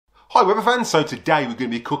Hi Weber fans, so today we're going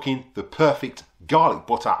to be cooking the perfect garlic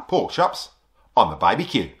butter pork chops on the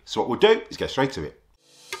BABT. So what we'll do is go straight to it.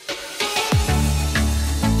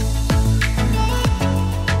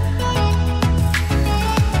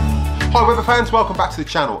 Hi Weber fans, welcome back to the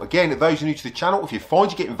channel. Again, those who are new to the channel, if you find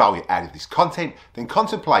you're getting value out of this content, then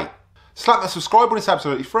contemplate. Slap that subscribe button, it's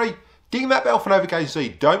absolutely free. Ding that bell for notifications so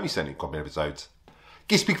you don't miss any coming episodes.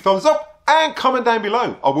 Give us a big thumbs up and comment down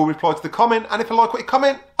below. I will reply to the comment, and if I like what you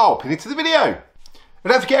comment, I'll pin it to the video. And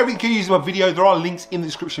don't forget, everything you use in my video, there are links in the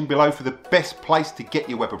description below for the best place to get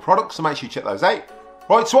your Weber products, so make sure you check those out.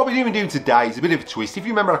 Right, so what we're going to be doing today is a bit of a twist. If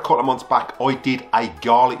you remember a couple of months back, I did a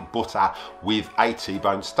garlic butter with a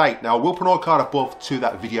T-bone steak. Now, I will put an icon above to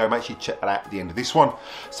that video. Make sure you check that out at the end of this one.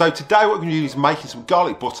 So today what we're going to do is making some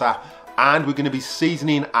garlic butter, and we're going to be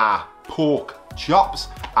seasoning our pork chops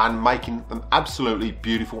and making them absolutely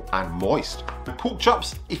beautiful and moist. The pork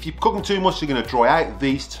chops, if you cook them too much, they're going to dry out.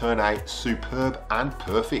 These turn out superb and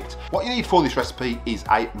perfect. What you need for this recipe is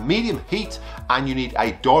a medium heat, and you need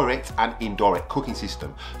a direct and indirect cooking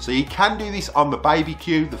system. So you can do this on the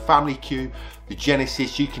BABT, the Family Q, the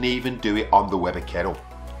Genesis. You can even do it on the Weber kettle.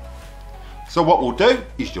 So what we'll do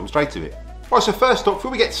is jump straight to it. Right, so first up,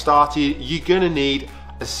 before we get started, you're going to need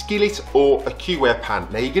a skillet or a qware pan.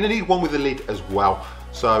 Now you're going to need one with a lid as well.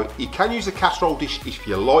 So you can use a casserole dish if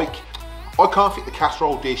you like. I can't fit the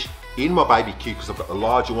casserole dish in my BABT because I've got the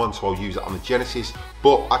larger one, so I'll use it on the Genesis,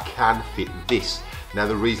 but I can fit this. Now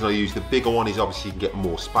the reason I use the bigger one is obviously you can get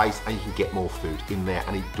more space and you can get more food in there,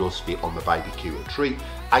 and it does fit on the BABT a treat,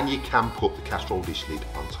 and you can put the casserole dish lid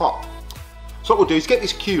on top. So what we'll do is get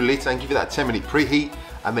this Q lit and give it that 10-minute preheat,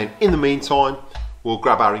 and then in the meantime we'll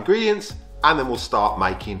grab our ingredients and then we'll start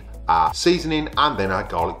making our seasoning and then our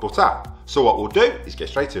garlic butter. So what we'll do is get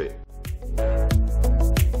straight to it.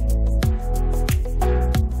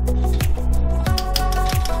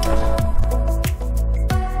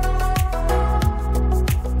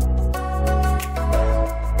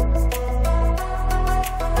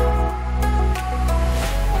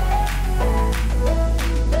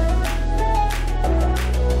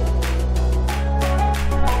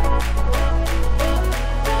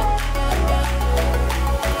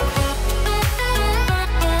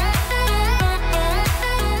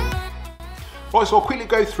 Right, so I'll quickly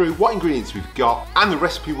go through what ingredients we've got, and the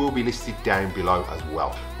recipe will be listed down below as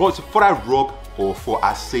well. Right, so for our rub, or for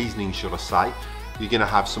our seasoning should I say, you're going to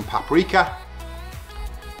have some paprika,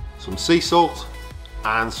 some sea salt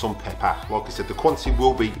and some pepper. Like I said, the quantity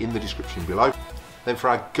will be in the description below. Then for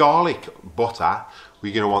our garlic butter,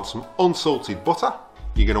 we're going to want some unsalted butter.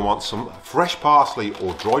 You're going to want some fresh parsley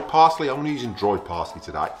or dried parsley. I'm using dried parsley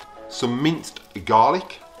today. Some minced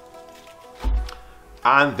garlic.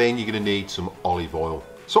 And then you're going to need some olive oil.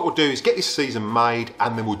 So what we'll do is get this season made,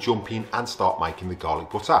 and then we'll jump in and start making the garlic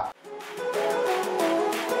butter.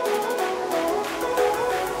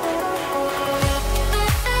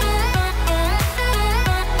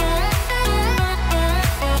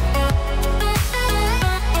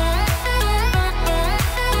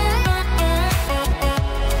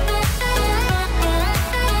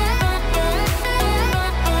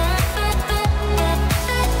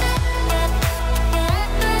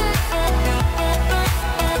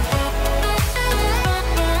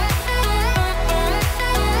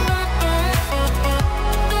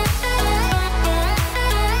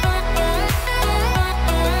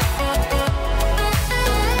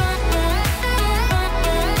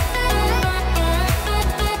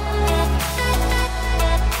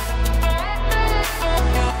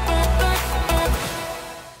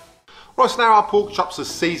 Right, so now our pork chops are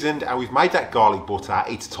seasoned and we've made that garlic butter.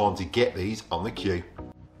 It's time to get these on the queue.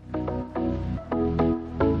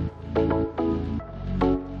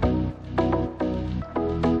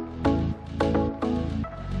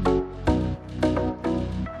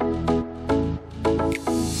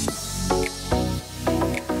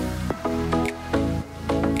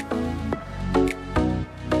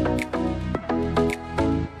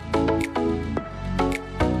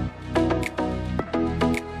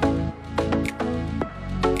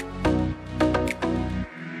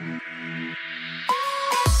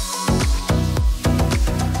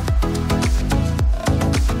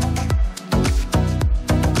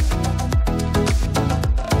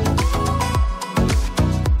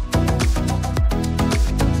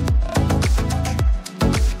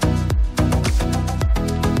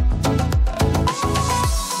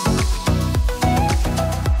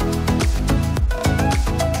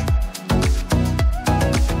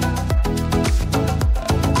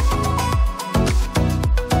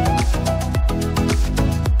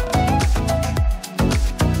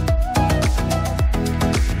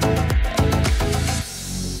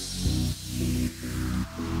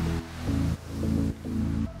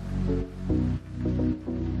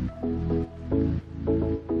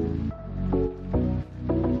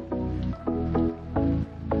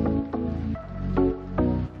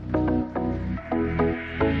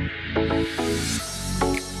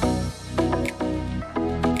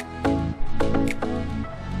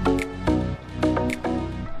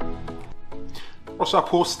 Once our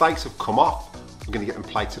poor steaks have come off, we're going to get them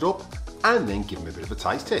plated up and then give them a bit of a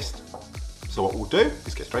taste test. So what we'll do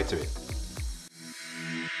is get straight to it.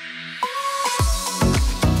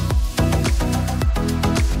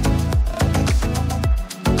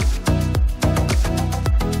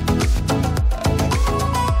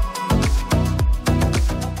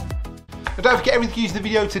 And don't forget, everything used in the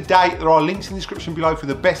video today, there are links in the description below for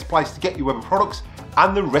the best place to get your Weber products,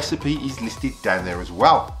 and the recipe is listed down there as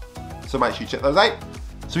well. So make sure you check those out.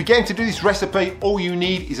 So again, to do this recipe, all you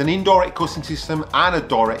need is an indirect cooking system and a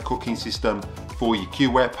direct cooking system for your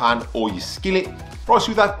qware pan or your skillet. Obviously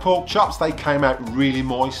with that pork chops, they came out really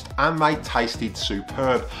moist and they tasted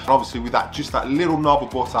superb. And obviously with that, just that little knob of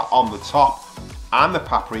butter on the top and the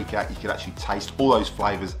paprika, you can actually taste all those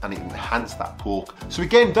flavours and it enhances that pork. So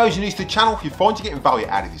again, those who are new to the channel, if you find you're getting value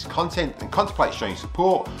out of this content, then contemplate showing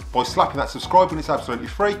support by slapping that subscribe button. It's absolutely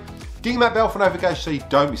free. Ding that bell for notifications so you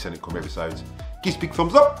don't miss any upcoming episodes. Give us a big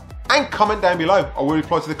thumbs up and comment down below. I will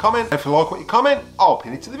reply to the comment. And if you like what you comment, I'll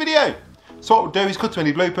pin it to the video. So what we'll do is cut to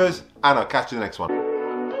any bloopers and I'll catch you in the next one.